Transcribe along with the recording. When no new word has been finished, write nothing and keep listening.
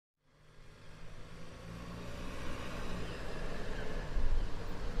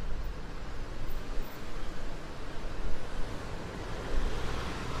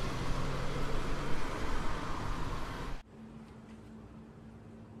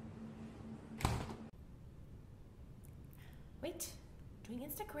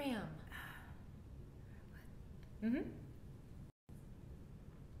doing Instagram. Mm-hmm.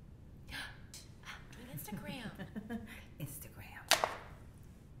 Doing Instagram. Instagram.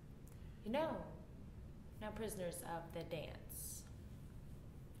 You know, now prisoners of the dance.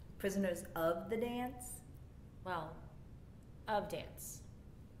 Prisoners of the dance? Well, of dance.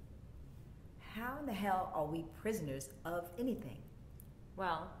 How in the hell are we prisoners of anything?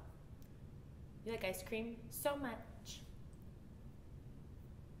 Well, you like ice cream so much.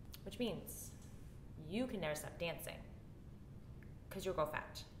 Which means you can never stop dancing. Because you'll go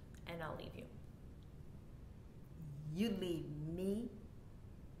fat, and I'll leave you. You leave me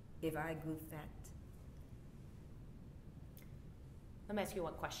if I grew fat? Let me ask you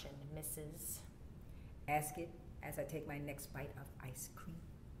one question, Mrs. Ask it as I take my next bite of ice cream.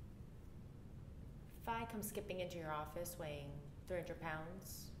 If I come skipping into your office weighing 300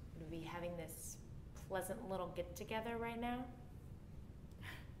 pounds, would we be having this pleasant little get-together right now?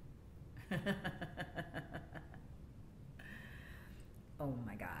 Oh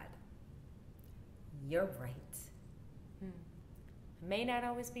my God. You're right. I may not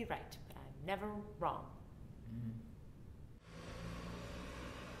always be right, but I'm never wrong. Mm.